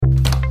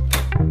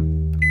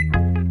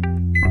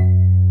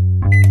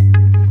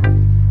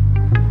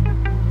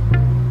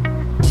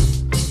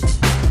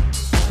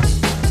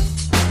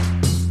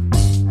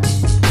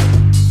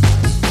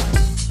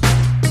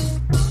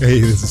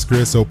is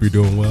Chris. Hope you're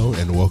doing well,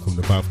 and welcome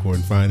to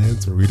Popcorn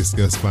Finance, where we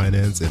discuss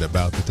finance in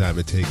about the time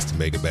it takes to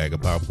make a bag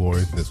of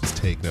popcorn. This was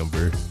take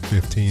number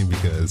 15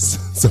 because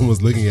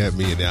someone's looking at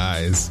me in the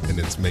eyes, and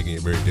it's making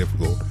it very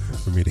difficult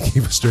for me to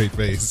keep a straight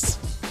face.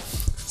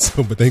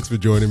 But thanks for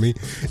joining me.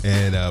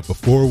 And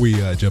before we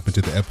jump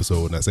into the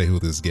episode and I say who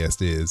this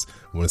guest is,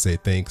 I want to say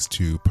thanks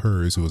to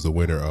Purrs, who was the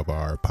winner of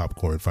our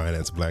Popcorn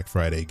Finance Black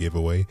Friday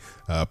giveaway.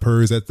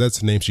 Purrs, that's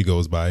the name she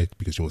goes by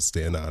because she wants to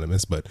stay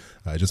anonymous. But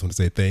I just want to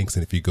say thanks.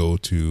 And if you go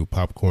to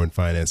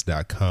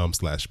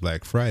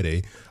popcornfinance.com/Black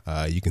Friday,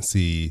 you can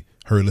see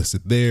her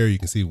listed there. You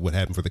can see what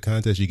happened for the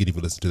contest. You can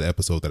even listen to the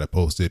episode that I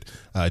posted.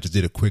 I just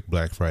did a quick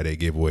Black Friday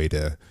giveaway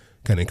to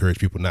kind of encourage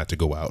people not to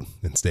go out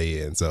and stay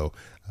in. So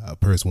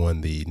Purse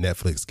won the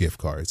Netflix gift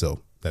card.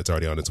 So that's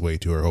already on its way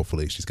to her.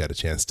 Hopefully she's got a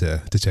chance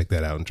to check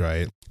that out and try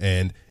it.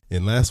 And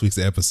in last week's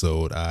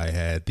episode, I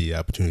had the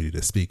opportunity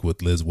to speak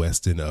with Liz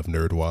Weston of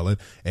NerdWallet.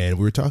 And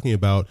we were talking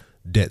about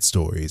debt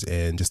stories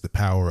and just the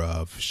power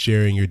of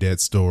sharing your debt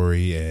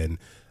story and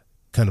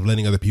kind of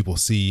letting other people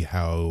see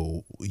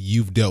how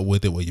you've dealt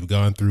with it, what you've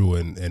gone through,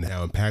 and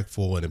how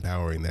impactful and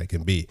empowering that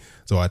can be.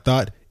 So I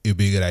thought it would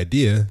be a good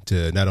idea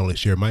to not only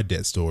share my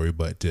debt story,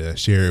 but to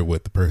share it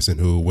with the person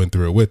who went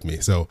through it with me.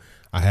 So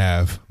I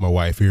have my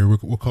wife here.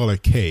 We'll call her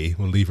Kay.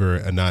 We'll leave her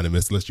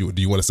anonymous. Do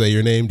you want to say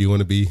your name? Do you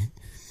want to be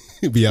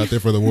out there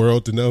for the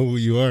world to know who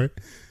you are?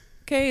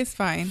 Kay is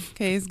fine.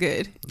 Kay is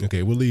good.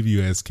 Okay, we'll leave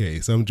you as Kay.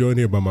 So I'm joined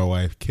here by my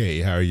wife,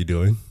 Kay. How are you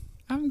doing?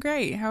 I'm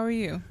great. How are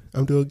you?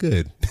 I'm doing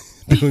good.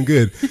 Doing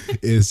good.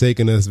 It's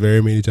taken us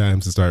very many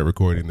times to start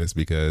recording this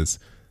because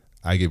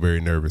I get very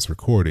nervous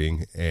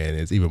recording, and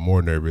it's even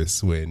more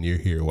nervous when you're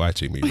here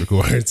watching me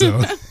record.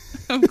 So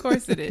of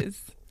course it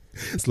is.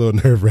 It's a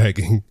little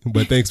nerve-wracking,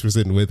 but thanks for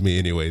sitting with me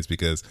anyways,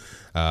 because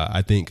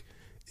I think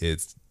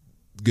it's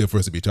good for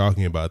us to be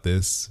talking about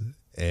this,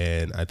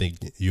 and I think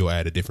you'll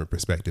add a different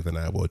perspective than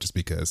I will, just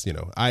because,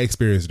 I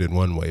experienced it in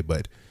one way,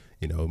 but,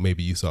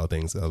 maybe you saw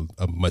things a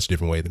much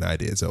different way than I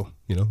did. So,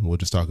 we'll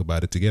just talk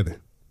about it together.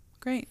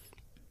 Great.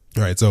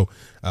 All right, so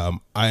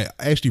I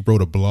actually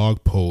wrote a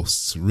blog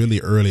post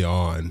really early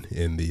on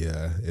in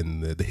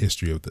the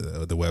history of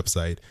the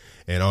website,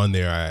 and on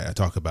there I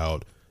talk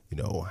about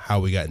how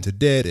we got into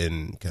debt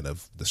and kind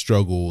of the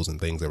struggles and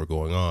things that were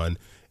going on,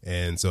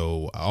 and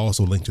so I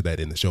also linked to that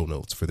in the show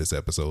notes for this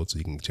episode, so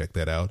you can check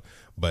that out.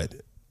 But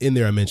in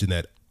there I mentioned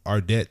that our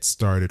debt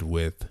started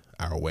with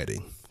our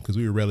wedding because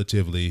we were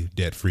relatively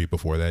debt free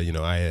before that.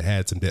 I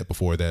had some debt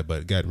before that,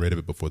 but got rid of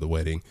it before the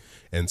wedding.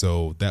 And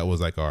so that was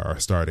like our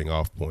starting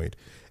off point.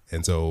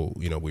 And so,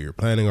 we were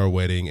planning our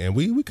wedding, and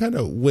we kind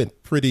of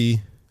went pretty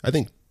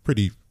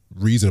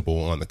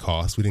reasonable on the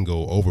cost. We didn't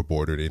go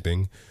overboard or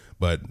anything,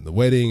 but the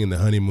wedding and the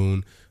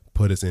honeymoon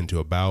put us into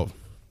about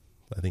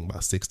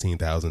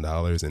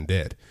 $16,000 in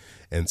debt.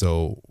 And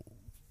so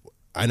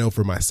I know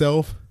for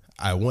myself,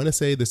 I want to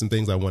say there's some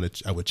things I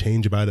would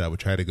change about it. I would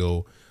try to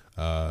go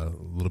a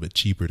little bit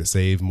cheaper to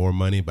save more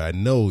money, but I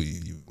know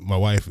my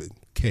wife,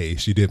 Kay,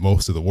 she did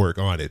most of the work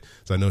on it.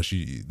 So I know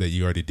that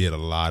you already did a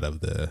lot of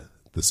the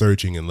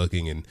searching and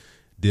looking and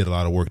did a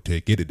lot of work to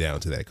get it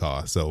down to that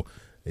cost. So,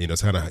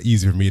 it's kind of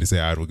easy for me to say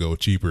I would go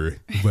cheaper,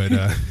 but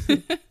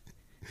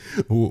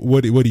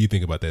what do you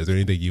think about that? Is there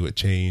anything you would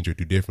change or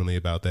do differently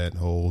about that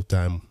whole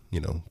time,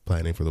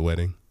 planning for the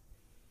wedding?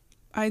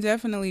 I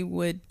definitely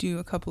would do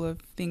a couple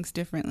of things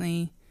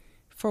differently.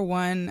 For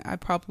one, I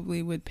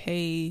probably would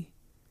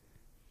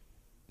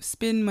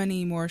spend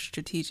money more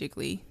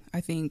strategically.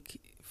 I think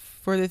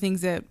for the things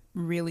that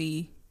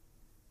really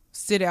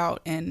stood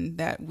out and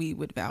that we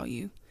would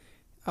value.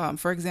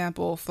 For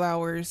example,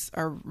 flowers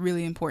are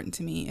really important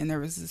to me, and there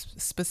was this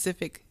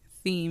specific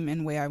theme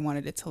and way I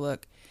wanted it to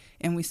look,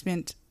 and we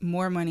spent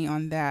more money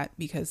on that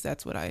because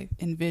that's what I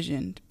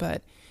envisioned,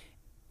 but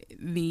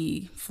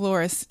the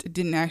florist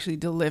didn't actually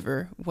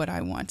deliver what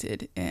I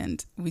wanted,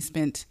 and we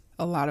spent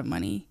a lot of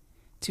money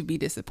to be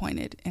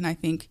disappointed. And I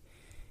think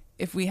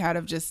if we had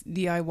have just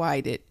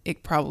DIY'd it,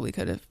 it probably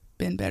could have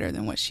been better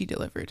than what she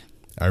delivered.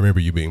 I remember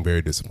you being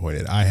very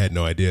disappointed. I had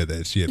no idea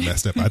that she had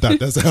messed up. I thought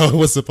that's how it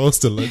was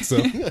supposed to look.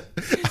 So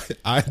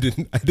I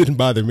didn't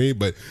bother me,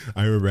 but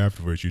I remember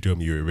afterwards you told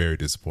me you were very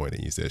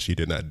disappointed. You said she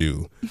did not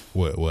do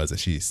what it was that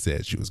she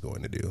said she was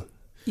going to do.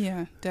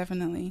 Yeah,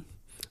 definitely.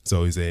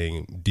 So he's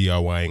saying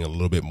DIYing a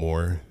little bit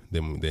more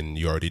than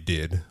you already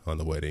did on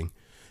the wedding.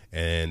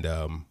 And,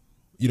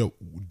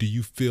 do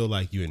you feel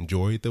like you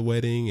enjoyed the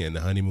wedding and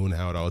the honeymoon,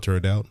 how it all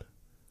turned out?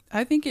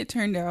 I think it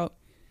turned out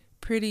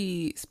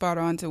pretty spot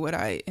on to what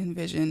I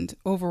envisioned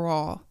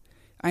overall.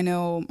 I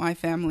know my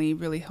family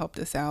really helped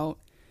us out,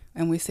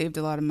 and we saved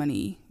a lot of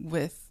money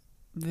with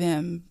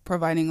them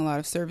providing a lot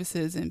of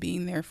services and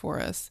being there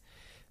for us.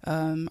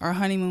 Our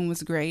honeymoon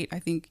was great. I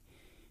think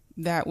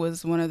that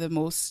was one of the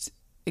most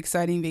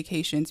exciting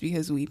vacations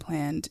because we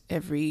planned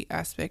every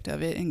aspect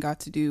of it and got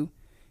to do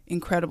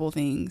incredible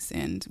things,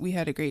 and we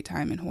had a great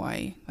time in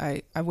Hawaii.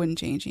 I wouldn't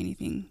change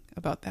anything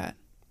about that.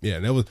 Yeah,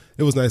 and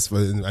it was nice.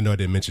 I know I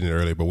didn't mention it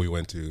earlier, but we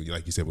went to,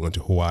 like you said, we went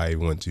to Hawaii,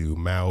 we went to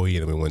Maui,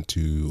 and then we went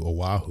to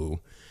Oahu.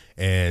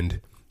 And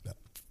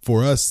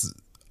for us,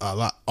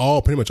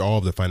 pretty much all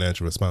of the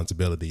financial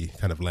responsibility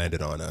kind of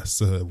landed on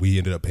us. We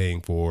ended up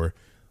paying for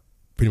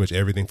pretty much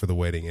everything for the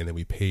wedding, and then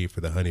we paid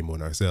for the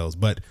honeymoon ourselves.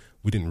 But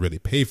we didn't really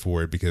pay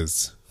for it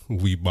because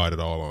we bought it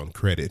all on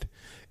credit.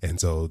 And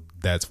so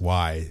that's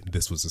why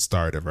this was the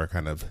start of our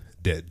kind of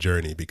debt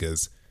journey,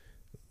 because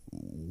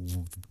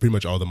pretty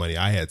much all the money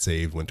I had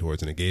saved went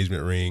towards an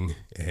engagement ring.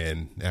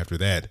 And after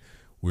that,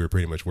 we were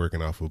pretty much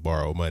working off of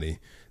borrowed money.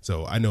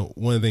 So I know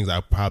one of the things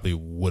I probably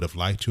would have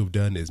liked to have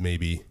done is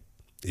maybe,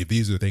 if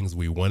these are things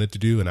we wanted to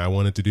do and I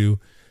wanted to do,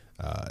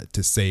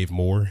 to save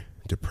more,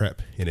 to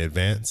prep in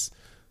advance.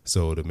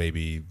 So to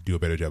maybe do a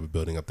better job of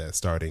building up that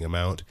starting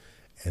amount,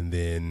 and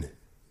then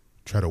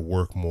try to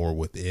work more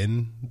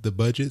within the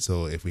budget.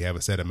 So if we have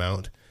a set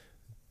amount,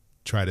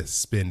 try to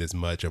spend as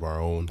much of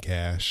our own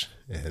cash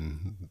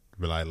and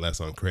rely less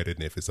on credit.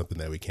 And if it's something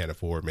that we can't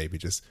afford, maybe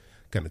just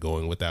kind of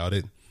going without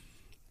it.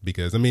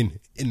 Because I mean,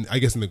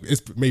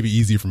 it's maybe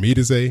easy for me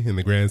to say, in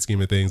the grand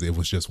scheme of things, it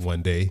was just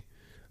one day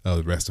of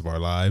the rest of our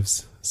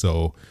lives.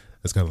 So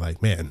it's kind of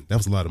like, man, that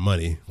was a lot of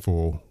money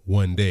for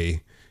one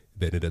day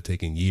that ended up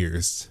taking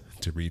years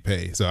to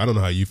repay. So I don't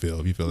know how you feel.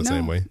 If you feel the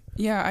same way.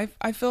 Yeah,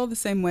 I feel the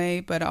same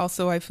way, but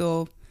also I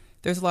feel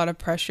there's a lot of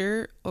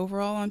pressure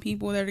overall on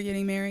people that are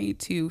getting married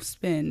to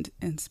spend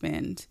and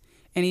spend.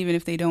 And even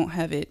if they don't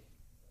have it,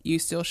 you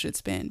still should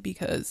spend,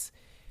 because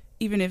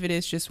even if it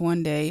is just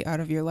one day out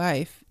of your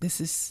life, this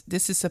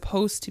is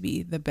supposed to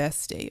be the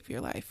best day of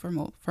your life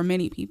for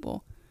many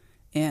people.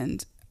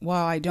 And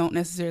while I don't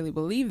necessarily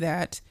believe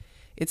that,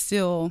 it's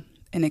still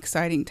an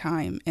exciting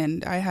time,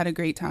 and I had a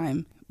great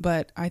time,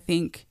 but I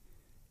think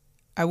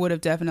I would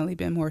have definitely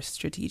been more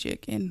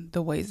strategic in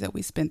the ways that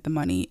we spent the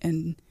money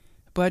and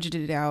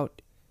budgeted it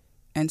out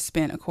and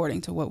spent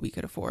according to what we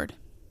could afford.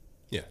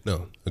 Yeah,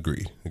 no,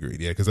 agreed.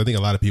 Yeah, because I think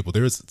a lot of people,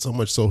 there is so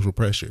much social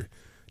pressure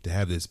to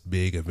have this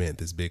big event,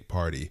 this big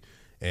party.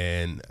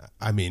 And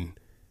I mean,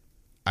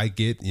 I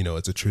get,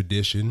 it's a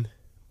tradition,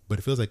 but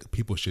it feels like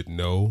people should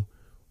know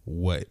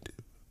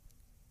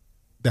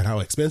how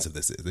expensive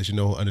this is. They should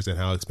understand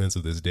how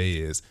expensive this day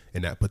is,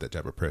 and not put that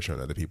type of pressure on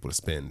other people to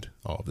spend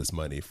all of this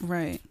money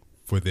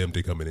for them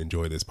to come and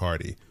enjoy this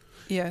party.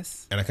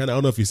 Yes. And I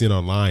don't know if you've seen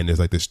online, there's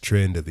like this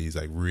trend of these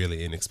like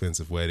really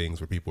inexpensive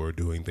weddings where people are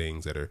doing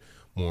things that are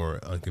more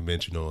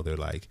unconventional. They're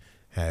like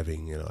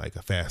having, like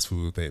a fast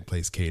food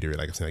place caterer,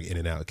 like I've seen like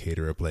In-N-Out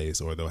caterer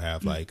place, or they'll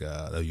have like,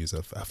 they'll use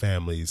a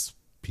family's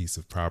piece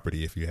of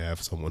property. If you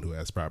have someone who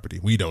has property,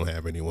 we don't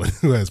have anyone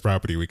who has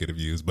property we could have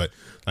used, but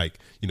like,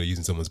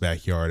 using someone's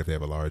backyard if they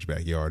have a large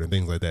backyard and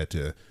things like that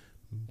to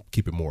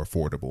keep it more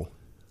affordable.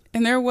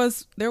 And there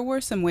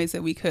were some ways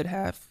that we could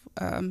have,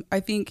 I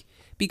think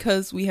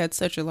because we had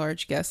such a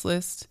large guest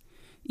list,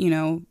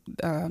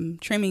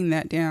 trimming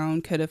that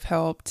down could have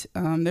helped.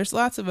 There's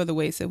lots of other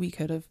ways that we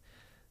could have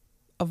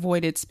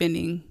avoided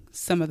spending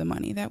some of the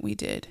money that we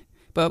did,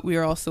 but we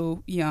were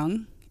also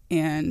young.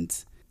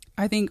 And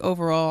I think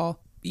overall,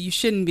 you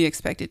shouldn't be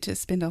expected to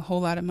spend a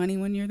whole lot of money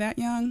when you're that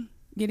young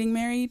getting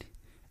married.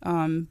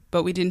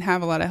 But we didn't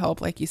have a lot of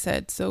help, like you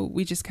said. So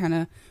we just kind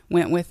of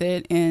went with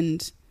it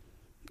and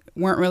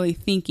weren't really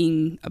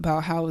thinking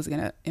about how it was going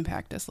to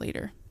impact us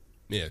later.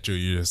 Yeah, true.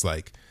 You're just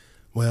like,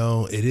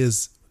 well,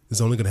 it's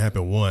only going to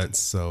happen once,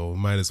 so we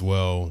might as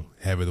well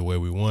have it the way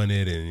we want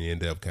it. And you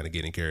end up kind of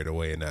getting carried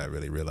away and not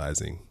really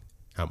realizing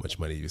how much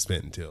money you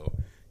spent until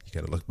you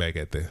kind of look back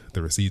at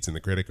the receipts and the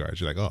credit cards.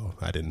 You're like, oh,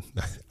 I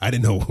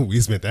didn't know we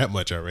spent that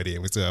much already,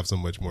 and we still have so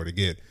much more to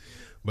get.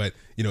 But,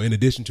 in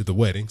addition to the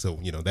wedding, so,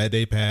 that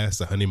day passed,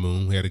 the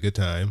honeymoon, we had a good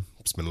time,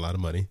 spent a lot of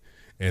money.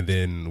 And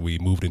then we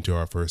moved into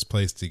our first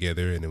place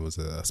together, and it was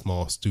a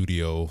small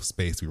studio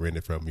space we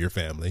rented from your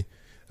family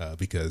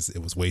because it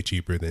was way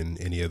cheaper than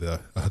any of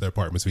the other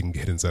apartments we can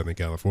get in Southern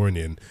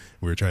California. And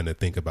we were trying to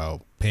think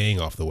about paying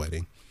off the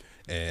wedding.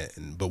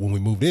 But when we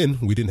moved in,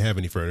 we didn't have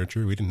any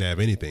furniture. We didn't have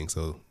anything.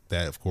 So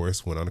that, of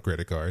course, went on a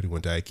credit card. We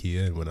went to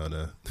IKEA and went on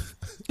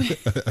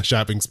a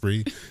shopping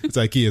spree. It's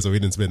IKEA, so we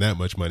didn't spend that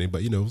much money.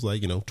 But, it was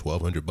like,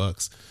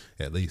 $1,200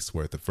 at least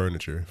worth of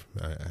furniture.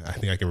 I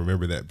think I can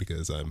remember that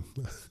because I'm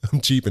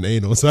cheap and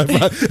anal. So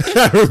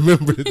I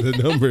remember the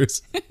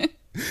numbers.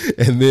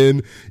 And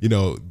then,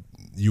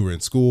 you were in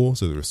school.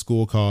 So there were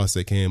school costs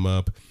that came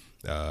up.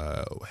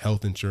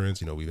 Health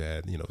insurance, we've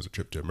had, it was a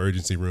trip to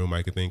emergency room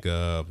I could think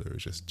of. There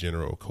was just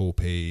general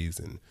co-pays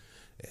and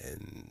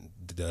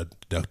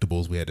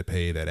deductibles we had to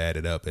pay that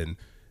added up. And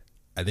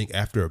I think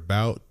after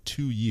about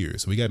 2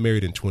 years, so we got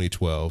married in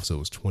 2012, so it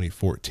was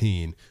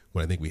 2014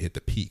 when I think we hit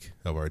the peak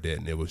of our debt,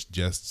 and it was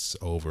just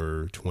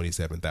over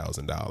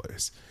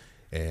 $27,000.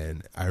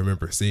 And I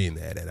remember seeing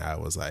that, and I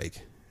was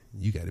like,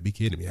 you got to be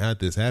kidding me. How did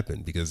this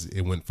happen? Because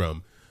it went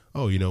from,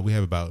 we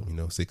have about,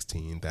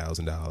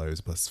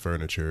 $16,000 plus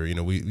furniture.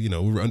 We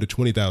were under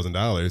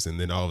 $20,000, and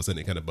then all of a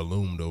sudden it kind of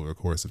balloomed over a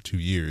course of 2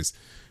 years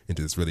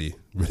into this really,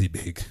 really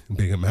big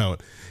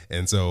amount.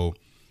 And so,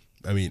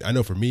 I mean, I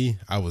know for me,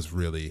 I was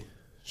really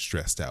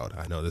stressed out.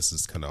 I know this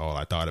is kind of all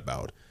I thought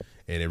about,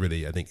 and it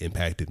really, I think,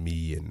 impacted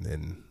me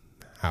and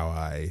how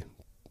I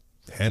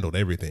handled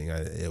everything.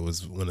 It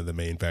was one of the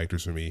main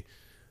factors for me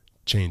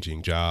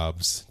changing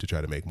jobs to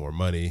try to make more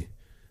money.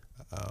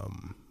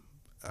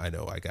 I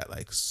know I got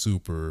like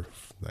super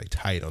like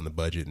tight on the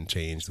budget and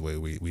changed the way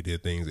we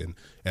did things. And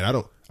I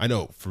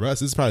know for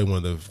us, this is probably one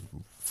of the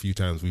few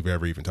times we've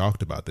ever even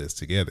talked about this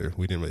together.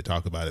 We didn't really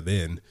talk about it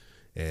then,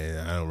 and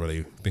I don't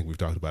really think we've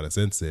talked about it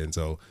since then.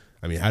 So,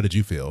 I mean, how did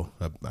you feel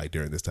like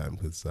during this time?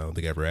 Because I don't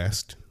think I ever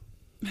asked.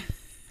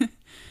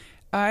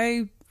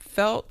 I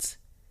felt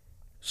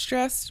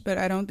stressed, but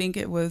I don't think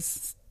it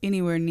was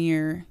anywhere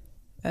near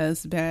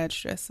as bad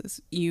stress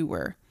as you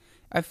were.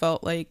 I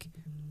felt like,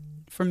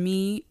 for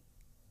me,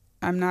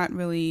 I'm not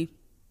really,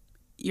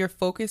 your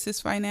focus is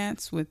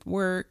finance with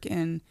work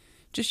and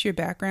just your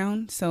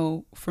background.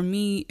 So for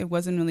me, it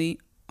wasn't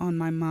really on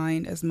my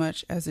mind as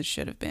much as it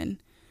should have been.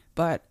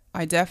 But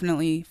I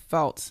definitely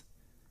felt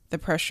the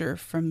pressure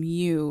from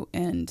you,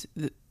 and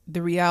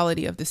the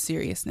reality of the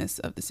seriousness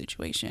of the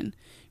situation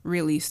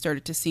really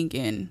started to sink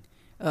in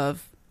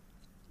of,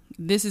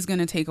 this is going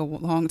to take a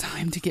long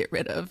time to get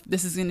rid of.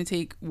 This is going to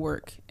take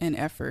work and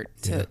effort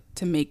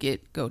to make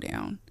it go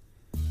down.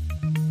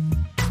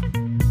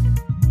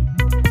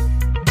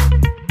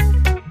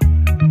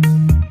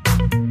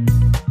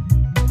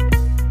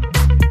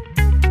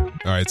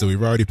 All right, so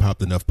we've already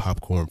popped enough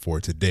popcorn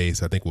for today,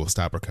 so I think we'll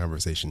stop our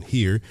conversation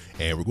here,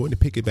 and we're going to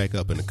pick it back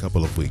up in a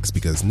couple of weeks,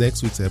 because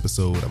next week's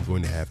episode, I'm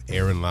going to have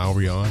Erin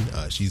Lowry on.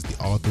 She's the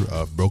author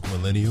of Broke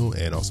Millennial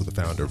and also the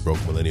founder of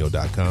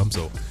BrokeMillennial.com,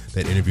 so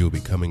that interview will be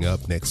coming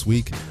up next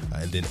week,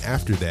 and then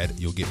after that,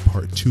 you'll get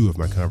part 2 of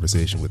my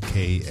conversation with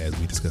Kay as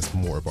we discuss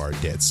more of our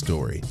debt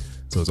story.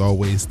 So as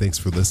always, thanks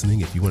for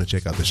listening. If you want to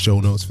check out the show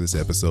notes for this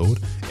episode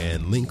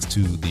and links to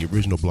the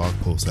original blog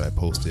post that I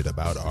posted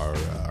about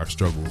our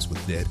struggles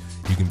with debt,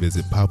 you can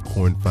visit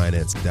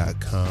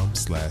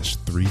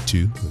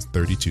popcornfinance.com/32. It's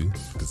 32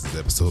 because it's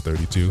episode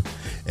 32.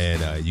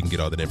 And you can get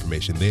all that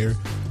information there.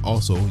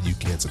 Also, you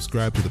can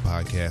subscribe to the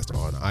podcast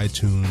on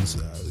iTunes,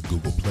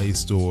 Google Play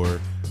Store,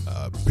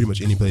 pretty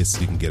much any place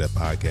you can get a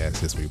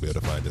podcast. That's where you'll be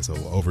able to find us. So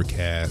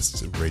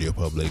Overcast, Radio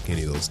Public,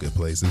 any of those good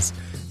places.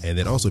 And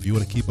then also, if you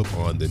want to keep up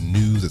on the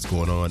news that's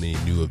going on, any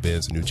new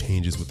events, new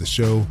changes with the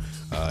show,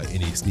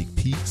 any sneak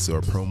peeks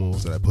or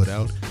promos that I put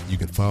out, you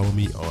can follow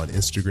me on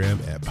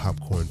Instagram at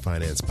Popcorn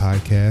Finance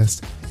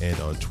Podcast and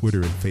on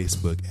Twitter and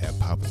Facebook at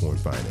Popcorn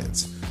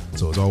Finance.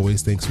 So as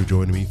always, thanks for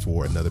joining me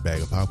for another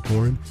bag of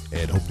popcorn,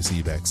 and hope to see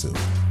you back soon.